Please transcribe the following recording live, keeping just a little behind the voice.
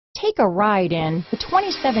Take a ride in the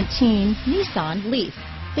 2017 Nissan Leaf.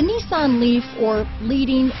 The Nissan Leaf, or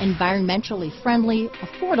leading, environmentally friendly,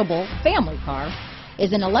 affordable family car,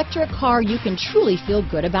 is an electric car you can truly feel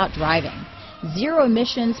good about driving. Zero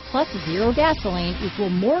emissions plus zero gasoline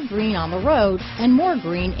equal more green on the road and more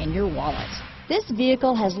green in your wallet. This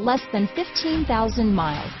vehicle has less than 15,000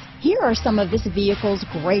 miles. Here are some of this vehicle's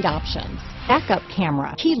great options: backup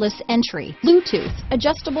camera, keyless entry, Bluetooth,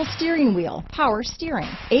 adjustable steering wheel, power steering,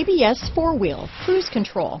 ABS 4-wheel, cruise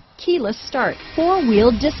control, keyless start,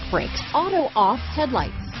 4-wheel disc brakes, auto off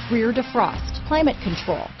headlights, rear defrost, climate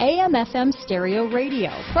control, AM/FM stereo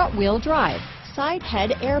radio, front wheel drive, side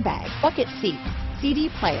head airbag, bucket seats, CD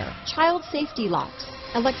player, child safety locks,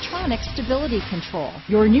 electronic stability control.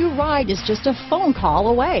 Your new ride is just a phone call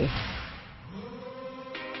away.